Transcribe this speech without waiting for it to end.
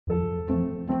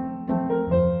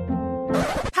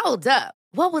Hold up.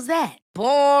 What was that?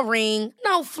 Boring.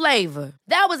 No flavor.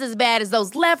 That was as bad as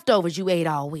those leftovers you ate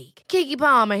all week. Keke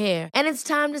Palmer here, and it's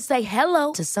time to say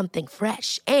hello to something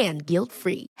fresh and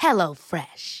guilt-free. Hello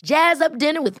Fresh. Jazz up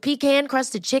dinner with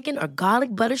pecan-crusted chicken or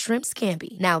garlic butter shrimp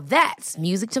scampi. Now that's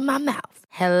music to my mouth.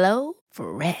 Hello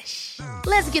Fresh.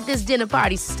 Let's get this dinner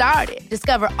party started.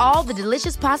 Discover all the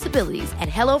delicious possibilities at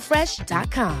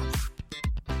hellofresh.com.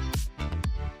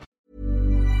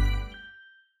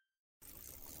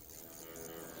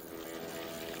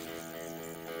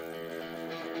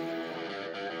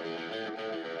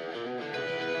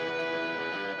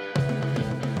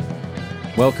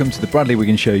 Welcome to the Bradley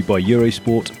Wiggins Show by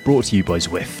Eurosport, brought to you by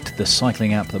Zwift, the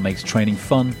cycling app that makes training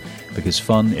fun, because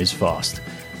fun is fast.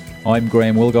 I'm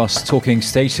Graham Wilgoss, talking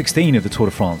stage 16 of the Tour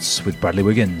de France with Bradley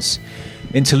Wiggins.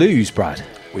 In Toulouse, Brad.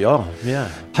 We are,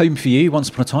 yeah. Home for you, once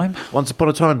upon a time? Once upon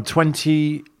a time,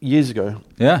 20 years ago.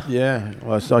 Yeah? Yeah.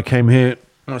 Well, I came here,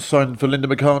 I signed for Linda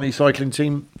McCartney cycling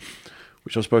team,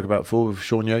 which I spoke about before.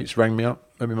 Sean Yates rang me up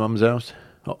at my mum's house,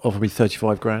 offered me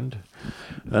 35 grand.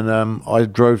 And I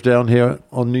drove down here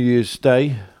on New Year's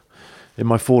Day in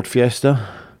my Ford Fiesta,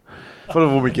 full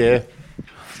of all my gear,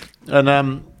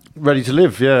 and ready to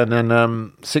live, yeah. And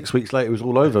then 6 weeks later, it was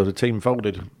all over. The team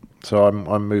folded. So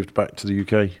I moved back to the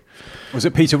UK. Was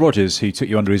it Peter Rogers who took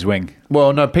you under his wing?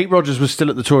 Well, no, Pete Rogers was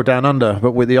still at the Tour Down Under,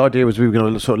 but the idea was we were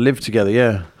going to sort of live together,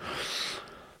 yeah.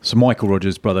 So Michael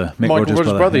Rogers' brother, Mick Michael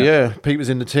Rogers' brother, yeah. Pete was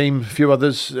in the team, a few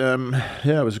others.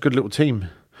 Yeah, it was a good little team.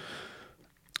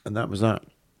 And that was that.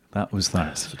 That was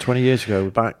that. So 20 years ago, we're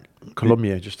back.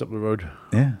 Colombia, just up the road.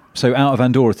 Yeah. So out of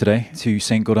Andorra today to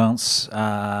St. Gaudens,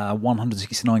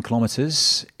 169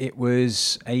 kilometres. It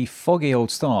was a foggy old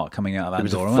start coming out of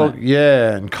Andorra, wasn't it?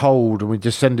 Yeah, and cold. And we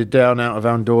descended down out of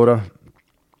Andorra.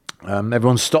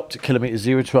 Everyone stopped at kilometre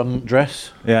 0 to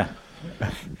undress. Yeah.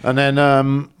 And then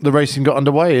the racing got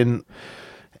underway, and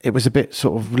it was a bit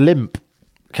sort of limp.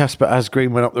 Casper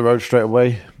Asgreen went up the road straight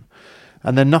away.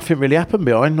 And then nothing really happened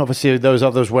behind. Obviously, those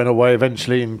others went away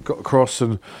eventually and got across,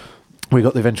 and we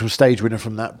got the eventual stage winner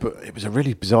from that. But it was a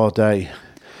really bizarre day.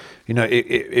 You know,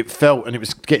 it felt, and it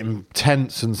was getting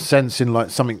tense and sensing like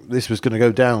this was going to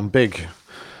go down big.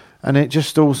 And it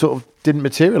just all sort of didn't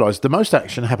materialise. The most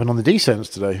action happened on the descents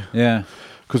today. Yeah.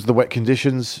 Because of the wet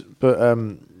conditions. But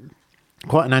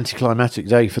quite an anticlimactic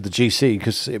day for the GC,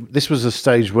 because this was a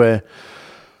stage where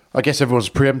I guess everyone's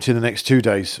preempting the next 2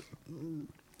 days.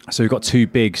 So we've got two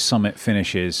big summit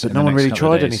finishes. But no one really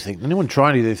tried anything. Anyone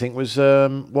tried anything was,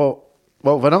 Van Aert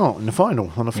in the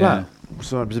final on a flat. Yeah.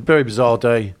 So it was a very bizarre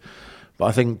day. But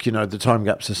I think, you know, the time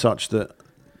gaps are such that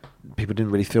people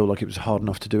didn't really feel like it was hard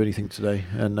enough to do anything today.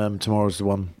 And tomorrow's the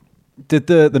one. Did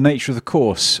the nature of the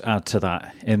course add to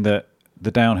that, in that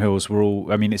the downhills were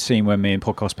all... I mean, it seemed when me and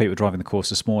Podcast Pete were driving the course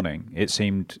this morning, it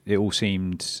all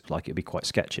seemed like it'd be quite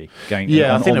sketchy. I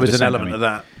think there was an element of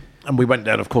that. And we went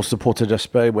down, of course, to Porta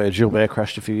d'Espè, where Gilbert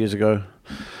crashed a few years ago,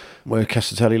 where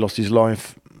Casatelli lost his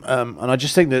life. And I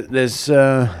just think that there's...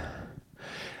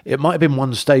 it might have been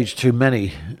one stage too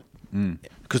many,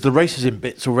 because the race is in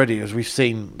bits already, as we've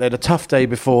seen. They had a tough day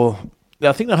before.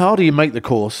 I think the harder you make the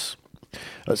course,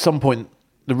 at some point,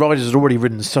 the riders had already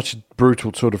ridden such a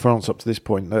brutal Tour de France up to this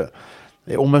point that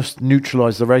it almost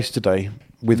neutralised the race today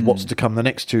with what's to come the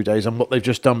next 2 days and what they've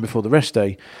just done before the rest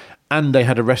day. And they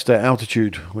had a rest day at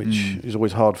altitude, which is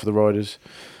always hard for the riders.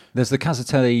 There's the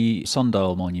Casatelli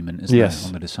sundial monument, isn't there,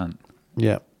 on the descent?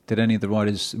 Yeah. Did any of the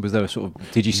riders, was there a sort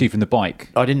of, did you see from the bike?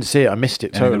 I didn't see it, I missed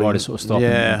it totally. Any of the riders sort of stop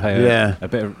and pay a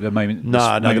bit of a moment?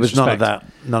 No, there was none of that.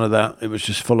 None of that. It was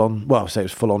just full on. Well, I'll say it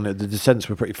was full on. The descents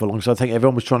were pretty full on, so I think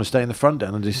everyone was trying to stay in the front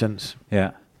down the descents.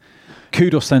 Yeah.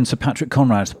 Kudos then to Patrick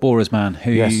Conrad, Bora's man,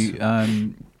 who... Yes.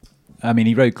 I mean,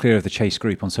 he rode clear of the chase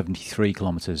group on 73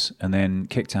 kilometres and then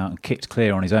kicked out and kicked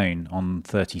clear on his own on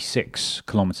 36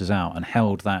 kilometres out and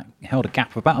held a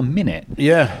gap of about a minute.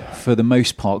 Yeah. For the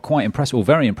most part, quite impressive, or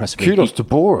very impressive. Kudos to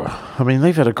Bora. I mean,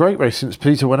 they've had a great race since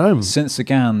Peter went home. Since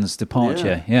Sagan's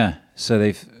departure, yeah. So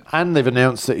they've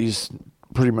announced that he's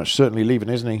pretty much certainly leaving,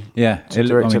 isn't he? Yeah.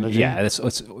 It's,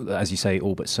 as you say,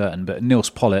 all but certain. But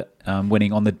Nils Pollitt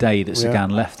winning on the day that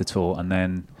Sagan left the Tour, and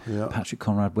then Patrick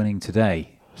Conrad winning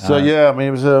today. So I mean,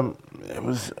 it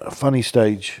was a funny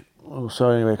stage. So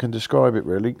anyway, I can describe it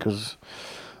really,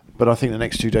 but I think the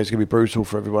next 2 days are going to be brutal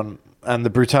for everyone, and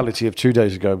the brutality of 2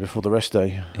 days ago before the rest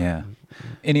day. Yeah,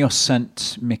 Ineos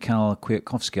sent Mikhail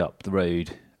Kwiatkowski up the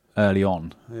road early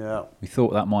on. Yeah, we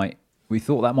thought that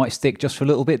might stick just for a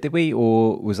little bit, did we,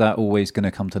 or was that always going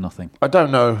to come to nothing? I don't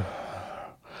know.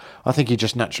 I think he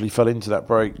just naturally fell into that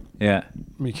break. Yeah,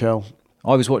 Mikhail.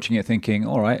 I was watching it thinking,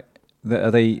 all right.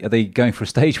 Are they going for a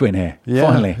stage win here? Yeah,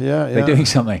 finally, yeah. They're doing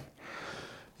something.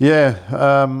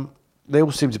 Yeah, they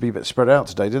all seem to be a bit spread out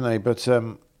today, didn't they? But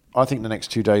I think the next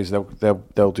 2 days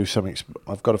they'll do something.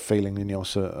 I've got a feeling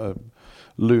Ineos are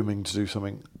looming to do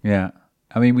something. Yeah.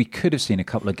 I mean, we could have seen a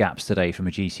couple of gaps today from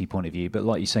a GC point of view, but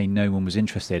like you say, no one was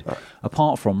interested.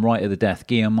 Apart from right at the death,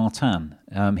 Guillaume Martin.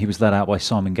 He was led out by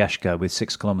Simon Geschke with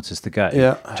 6 kilometres to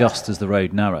go, just as the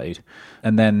road narrowed.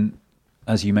 And then,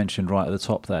 as you mentioned right at the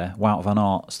top there, Wout van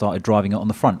Aert started driving it on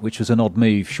the front, which was an odd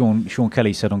move. Sean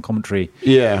Kelly said on commentary,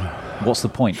 what's the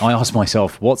point? I asked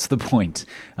myself, what's the point?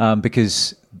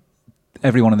 Because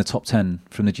everyone in the top 10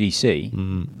 from the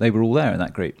GC, they were all there in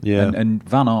that group. Yeah. And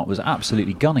Van Aert was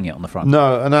absolutely gunning it on the front.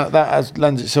 No, and that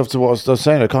lends itself to what I was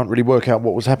saying. I can't really work out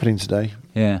what was happening today.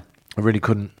 Yeah. I really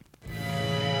couldn't.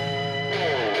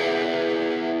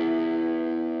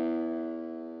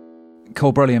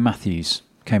 Colbrelli and Matthews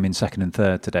came in second and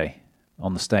third today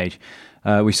on the stage.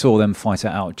 We saw them fight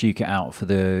it out, duke it out for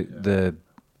the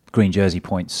green jersey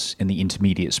points in the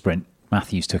intermediate sprint.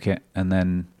 Matthews took it, and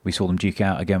then we saw them duke it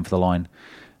out again for the line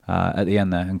at the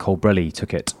end there, and Colbrelli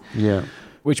took it. Yeah.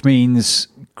 Which means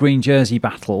green jersey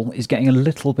battle is getting a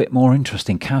little bit more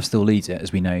interesting. Cav still leads it,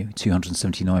 as we know,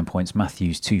 279 points.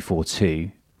 Matthews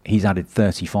 242. He's added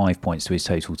 35 points to his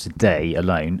total today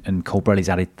alone, and Colbrelli's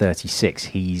added 36.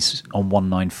 He's on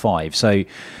 195. So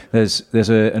there's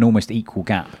an almost equal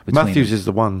gap between Matthews them. is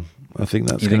the one. I think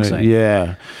that's going to... So?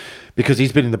 Yeah. Because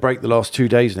he's been in the break the last 2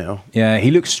 days now. Yeah,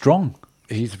 he looks strong.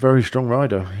 He's a very strong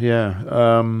rider,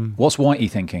 yeah. What's Whitey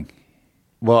thinking?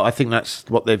 Well, I think that's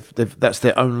what that's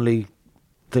their only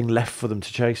thing left for them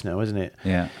to chase now, isn't it?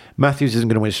 Yeah. Matthews isn't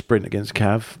going to win a sprint against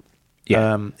Cav.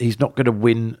 Yeah. He's not going to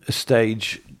win a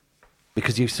stage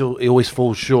because he always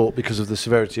falls short because of the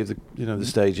severity of the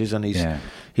stages, and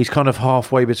he's kind of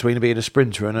halfway between being a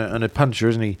sprinter and a puncher,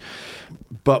 isn't he?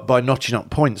 But by notching up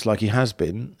points like he has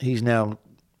been, he's now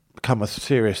become a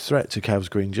serious threat to Cav's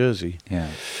green jersey. Yeah.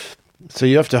 So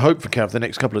you have to hope for Cav the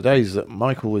next couple of days that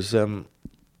Michael is.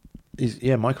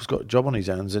 Michael's got a job on his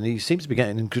hands, and he seems to be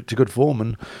getting into good form.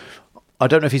 And I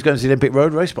don't know if he's going to the Olympic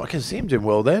road race, but I can see him doing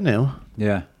well there now.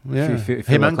 Yeah.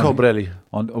 Him and Colbrelli.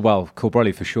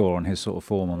 Colbrelli for sure on his sort of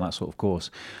form on that sort of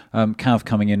course. Cav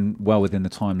coming in well within the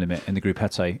time limit in the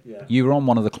Gruppetto. Yeah. You were on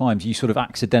one of the climbs. You sort of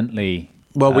accidentally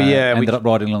ended up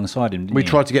riding alongside him, didn't we you?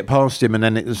 tried to get past him, and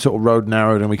then the sort of road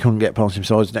narrowed and we couldn't get past him.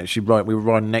 So I was actually we were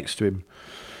riding next to him.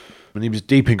 And he was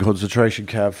deep in concentration,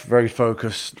 Cav, very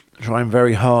focused, trying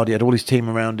very hard. He had all his team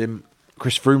around him.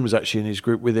 Chris Froome was actually in his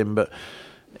group with him, but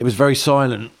it was very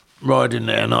silent riding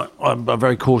there, and I'm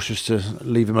very cautious to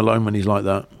leave him alone when he's like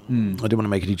that. I didn't want to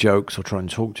make any jokes or try and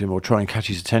talk to him or try and catch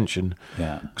his attention,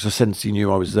 because I sensed he knew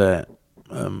I was there.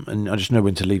 And I just know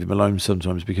when to leave him alone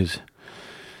sometimes, because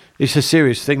it's a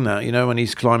serious thing that, when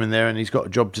he's climbing there and he's got a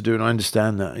job to do, and I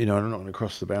understand that, I'm not going to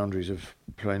cross the boundaries of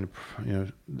playing,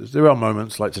 there are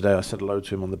moments like today. I said hello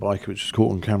to him on the bike, which was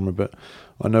caught on camera, but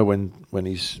I know when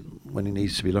he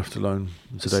needs to be left alone.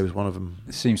 Today was one of them.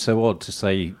 It seems so odd to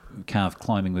say Cav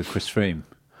climbing with Chris Froome.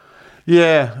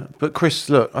 Yeah, but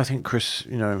Chris, look, I think Chris,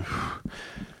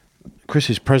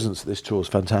 Chris's presence at this tour is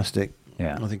fantastic.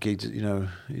 Yeah. I think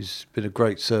he's been a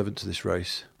great servant to this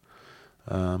race.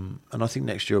 And I think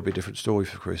next year will be a different story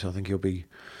for Chris. I think he'll be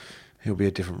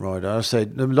a different rider. I say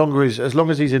as long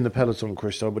as he's in the peloton,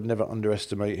 Chris, I would never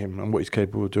underestimate him and what he's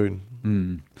capable of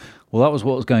doing. Well, that was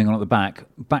what was going on at the back.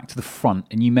 Back to the front,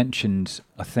 and you mentioned,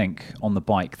 I think, on the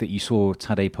bike that you saw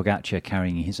Tadej Pogacar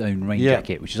carrying his own rain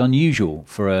jacket, which is unusual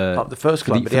for up the first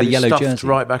climb, but he had yellow stuffed jersey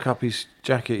right back up his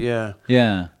jacket.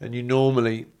 Yeah. And you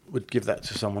normally would give that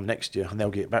to someone next year, and they'll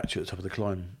get it back to you at the top of the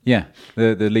climb. Yeah,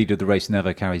 the leader of the race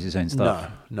never carries his own stuff.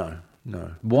 No.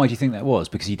 Why do you think that was?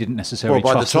 Because he didn't necessarily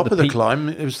by trust the top of the climb,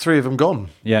 it was 3 of them gone.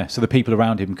 Yeah, so the people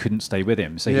around him couldn't stay with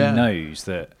him. So he knows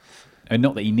that, and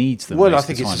not that he needs them. Well, I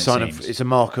think it's a sign it's a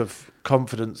mark of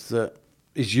confidence that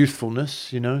is youthfulness,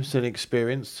 it's an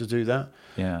experience to do that.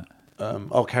 Yeah.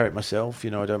 I'll carry it myself, I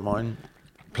don't mind.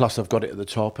 Plus, I've got it at the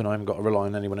top, and I haven't got to rely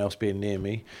on anyone else being near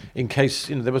me. In case,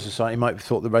 there was a sign, he might have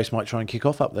thought the race might try and kick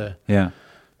off up there. Yeah.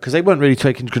 Because they weren't really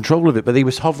taking control of it, but he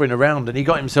was hovering around, and he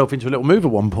got himself into a little move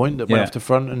at one point that went off the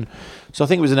front. And so I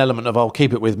think it was an element of, I'll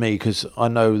keep it with me, because I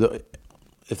know that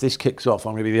if this kicks off,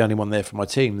 I'm going to be the only one there for my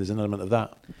team. There's an element of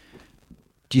that.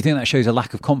 Do you think that shows a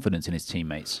lack of confidence in his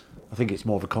teammates? I think it's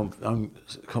more of a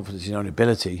confidence in your own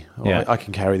ability. Yeah. I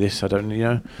can carry this. I don't,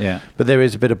 Yeah. But there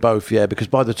is a bit of both, because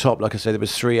by the top, like I said, there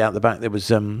was 3 out the back. There was,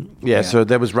 so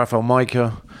there was Rafael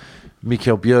Majka,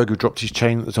 Mikel Bjerg, who dropped his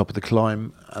chain at the top of the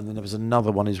climb, and then there was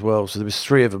another one as well. So there was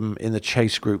 3 of them in the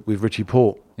chase group with Richie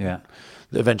Porte. Yeah.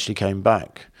 That eventually came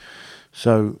back.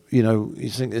 So, you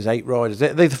think there's 8 riders.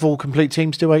 Are they the full complete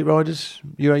team still, 8 riders,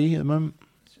 UAE at the moment?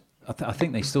 I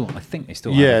think they still.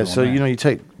 Yeah, have so everyone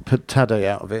there. you put Tadej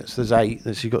out of it, so there's 8. So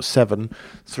you've got 7,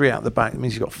 3 out the back. It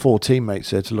means you've got 4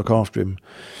 teammates there to look after him.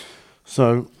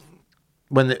 So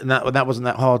that wasn't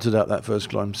that hard to do that first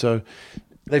climb. So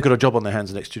they've got a job on their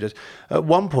hands the next 2 days. At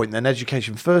one point, then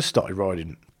Education first started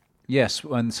riding. Yes,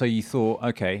 and so you thought,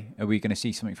 okay, are we going to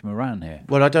see something from Iran here?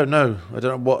 Well, I don't know. I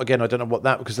don't know what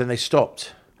that, because then they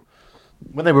stopped.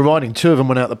 When they were riding, 2 of them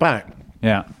went out the back.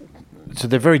 Yeah. So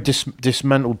they're a very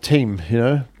dismantled team, you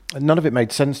know. And none of it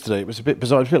made sense today. It was a bit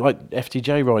bizarre. It was a bit like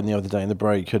FTJ riding the other day in the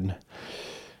break, and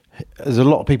there's a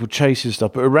lot of people chasing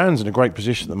stuff. But Iran's in a great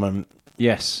position at the moment.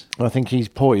 Yes. I think he's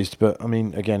poised, but I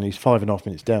mean, again, he's 5.5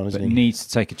 minutes down, isn't But he? needs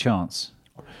to take a chance.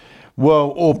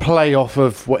 Well, or play off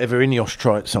of whatever Ineos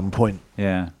try at some point.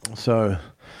 Yeah. So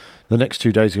the next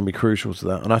 2 days are going to be crucial to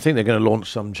that. And I think they're going to launch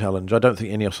some challenge. I don't think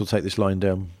Ineos will take this line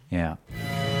down. Yeah.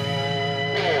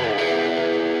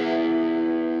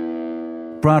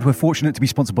 Brad, we're fortunate to be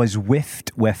sponsored by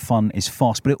Zwift, where fun is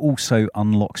fast, but it also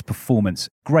unlocks performance.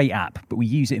 Great app, but we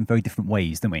use it in very different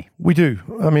ways, don't we? We do.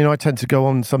 I mean, I tend to go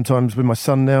on sometimes with my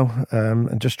son now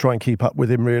and just try and keep up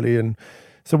with him, really. And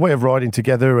it's a way of riding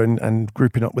together and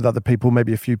grouping up with other people,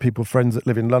 maybe a few people, friends that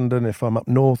live in London if I'm up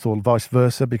north, or vice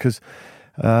versa, because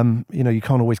you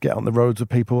can't always get on the roads with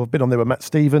people. I've been on there with Matt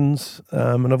Stevens,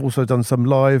 and I've also done some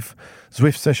live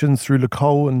Zwift sessions through Le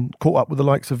Col and caught up with the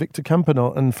likes of Victor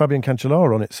Campanot and Fabian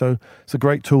Cancellara on it. So it's a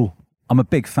great tool. I'm a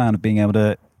big fan of being able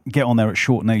to get on there at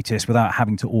short notice without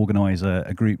having to organise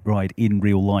a group ride in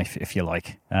real life, if you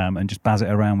like, and just baz it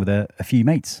around with a few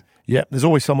mates. Yeah, there's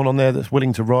always someone on there that's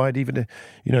willing to ride, even if,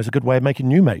 it's a good way of making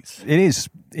new mates. It is.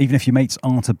 Even if your mates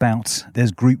aren't about,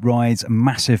 there's group rides, a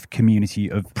massive community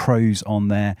of pros on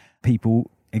there,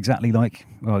 people exactly like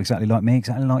me,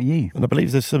 exactly like you. And I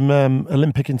believe there's some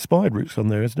Olympic-inspired routes on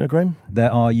there, isn't there, Graham?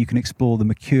 There are. You can explore the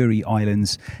Mercury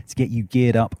Islands to get you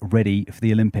geared up, ready for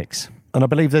the Olympics. And I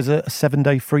believe there's a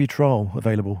 7-day free trial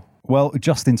available. Well,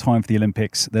 just in time for the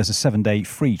Olympics, there's a 7-day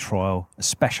free trial, a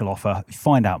special offer.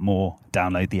 Find out more,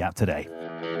 download the app today.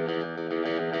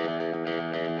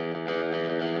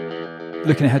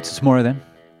 Looking ahead to tomorrow then,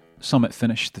 summit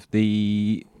finished,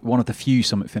 one of the few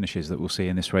summit finishes that we'll see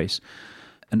in this race.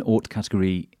 An Haute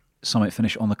category summit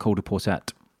finish on the Col de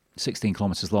Portet, 16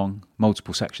 kilometres long,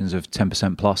 multiple sections of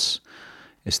 10% plus.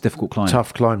 It's a difficult climb.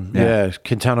 Tough climb. Yeah.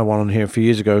 Quintana won on here a few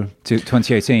years ago.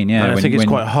 2018, yeah. And I think it's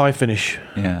quite a high finish.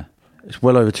 Yeah. It's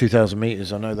well over 2,000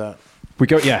 metres, I know that. We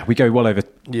go well over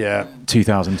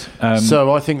 2,000.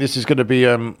 So I think this is going to be,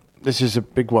 this is a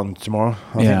big one tomorrow.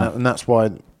 I think and that's why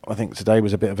I think today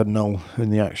was a bit of a null in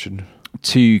the action.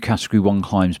 2 Category 1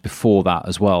 climbs before that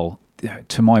as well.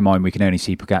 To my mind, we can only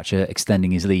see Pogačar extending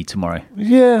his lead tomorrow.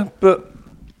 Yeah, but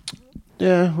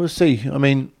we'll see. I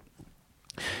mean,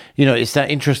 it's that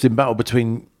interesting battle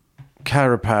between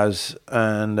Carapaz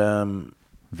and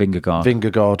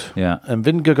Vingegaard. Yeah. And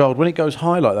Vingegaard, when it goes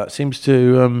high like that, seems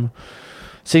to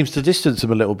distance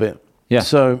him a little bit. Yeah.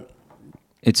 So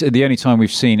it's the only time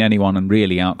we've seen anyone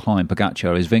really outclimb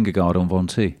Pogačar is Vingegaard on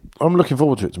Ventoux. I'm looking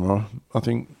forward to it tomorrow. I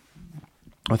think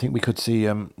we could see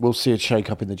we'll see a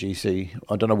shake up in the GC.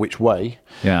 I don't know which way.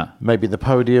 Yeah. Maybe the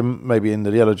podium, maybe in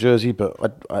the yellow jersey, but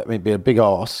it'd be a big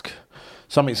ask.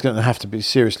 Something's going to have to be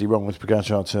seriously wrong with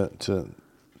Pogačar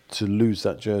to lose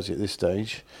that jersey at this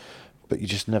stage. But you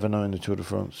just never know in the Tour de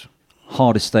France.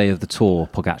 Hardest day of the Tour,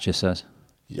 Pogačar says.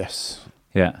 Yes.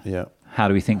 Yeah. Yeah. How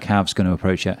do we think Cav's going to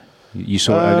approach it? You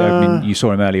saw you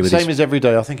saw him earlier with same as every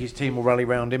day. I think his team will rally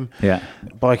round him. Yeah.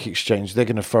 Bike exchange. They're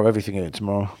going to throw everything in it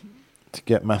tomorrow to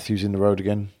get Matthews in the road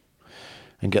again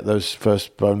and get those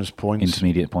first bonus points.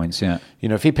 Intermediate points, yeah.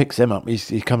 If he picks them up,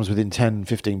 he comes within 10,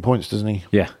 15 points, doesn't he?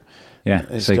 Yeah. Yeah.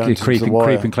 It's so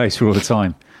creeping closer all the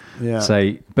time. Yeah.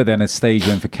 So, but then a stage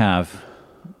win for Cav,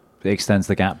 it extends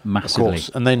the gap massively. Of course,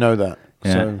 and they know that.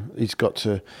 Yeah. So he's got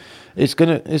to. It's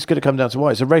gonna come down to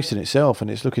why. It's a race in itself,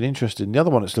 and it's looking interesting. The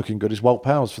other one that's looking good is Wout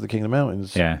Powers for the King of the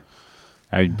Mountains. Yeah,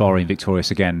 Bahrain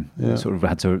victorious again. Yeah. Sort of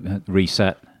had to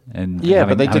reset and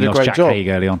but they did a great Jack job Haig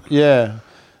early on. Yeah,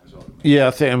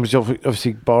 I think it was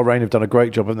obviously Bahrain have done a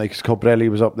great job, and they because Colbrelli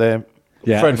was up there.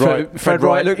 Yeah, Fred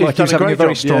Wright looked like he was having a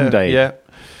very strong day.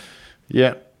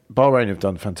 Yeah. Bahrain have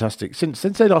done fantastic since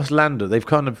they lost Landa. They've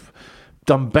kind of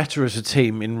done better as a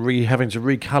team in having to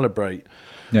recalibrate.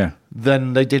 Yeah.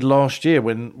 Than they did last year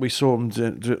when we saw them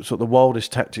do sort of the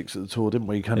wildest tactics at the Tour, didn't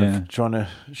we? Kind of trying to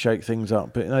shake things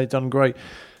up, but they've done great.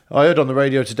 I heard on the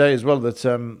radio today as well that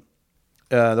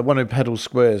the one who pedals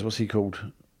squares, what's he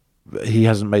called? he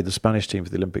hasn't made the Spanish team for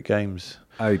the Olympic Games.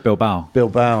 Oh, Bilbao.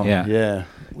 Yeah.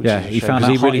 He found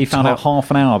out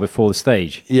half an hour before the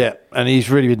stage. Yeah, and he's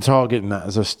really been targeting that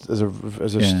as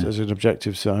an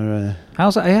objective. So how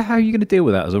are you going to deal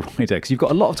with that as a rider? Because you've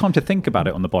got a lot of time to think about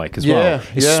it on the bike as well,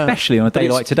 especially on a day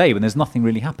like today when there's nothing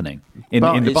really happening in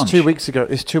the bunch. 2 weeks ago.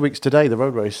 It's 2 weeks today, the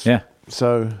road race. Yeah.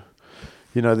 So,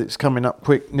 it's coming up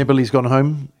quick. Nibali's gone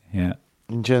home. Yeah.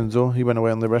 In Genzor, he went away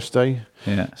on the rest day.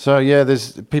 Yeah. So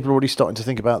there's people already starting to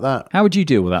think about that. How would you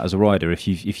deal with that as a rider if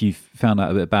you found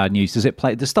out a bit of bad news?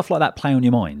 Does stuff like that play on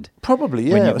your mind? Probably,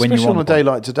 yeah. Especially on a day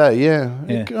like today,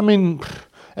 yeah. I mean,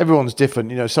 everyone's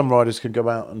different. Some riders can go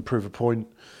out and prove a point.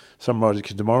 Some riders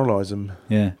can demoralise them.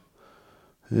 Yeah.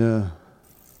 Yeah.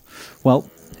 Well,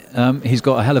 he's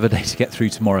got a hell of a day to get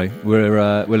through tomorrow.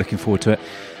 We're looking forward to it.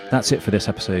 That's it for this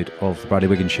episode of the Bradley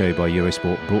Wiggins Show by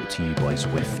Eurosport, brought to you by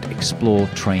Zwift. Explore,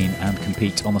 train and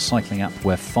compete on the cycling app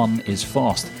where fun is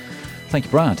fast. Thank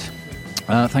you, Brad.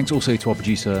 Thanks also to our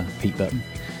producer, Pete Burton.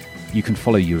 You can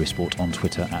follow Eurosport on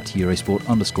Twitter at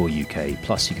Eurosport_UK.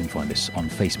 Plus, you can find us on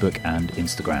Facebook and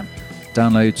Instagram.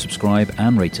 Download, subscribe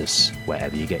and rate us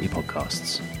wherever you get your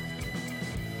podcasts.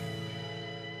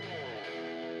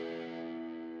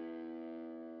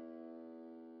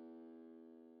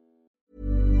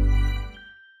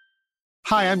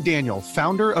 Hi, I'm Daniel,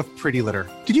 founder of Pretty Litter.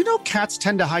 Did you know cats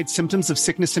tend to hide symptoms of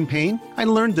sickness and pain? I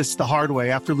learned this the hard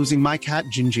way after losing my cat,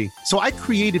 Gingy. So I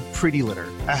created Pretty Litter,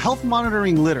 a health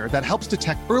monitoring litter that helps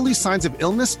detect early signs of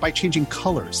illness by changing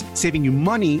colors, saving you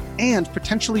money and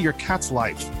potentially your cat's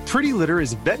life. Pretty Litter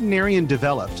is veterinarian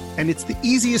developed, and it's the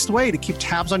easiest way to keep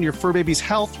tabs on your fur baby's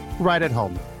health right at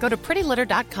home. Go to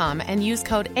prettylitter.com and use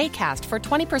code ACAST for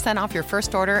 20% off your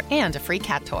first order and a free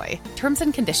cat toy. Terms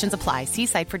and conditions apply. See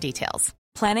site for details.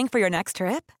 Planning for your next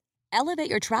trip? Elevate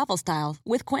your travel style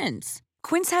with Quince.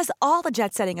 Quince has all the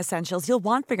jet-setting essentials you'll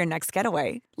want for your next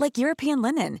getaway, like European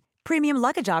linen, premium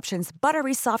luggage options,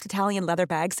 buttery soft Italian leather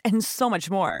bags, and so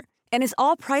much more. And is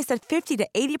all priced at 50 to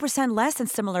 80% less than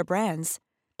similar brands.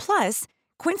 Plus,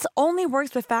 Quince only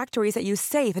works with factories that use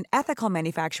safe and ethical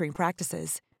manufacturing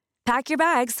practices. Pack your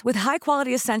bags with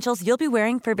high-quality essentials you'll be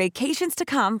wearing for vacations to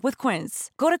come with Quince.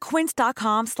 Go to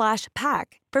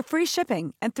quince.com/pack for free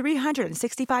shipping and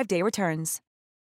 365-day returns.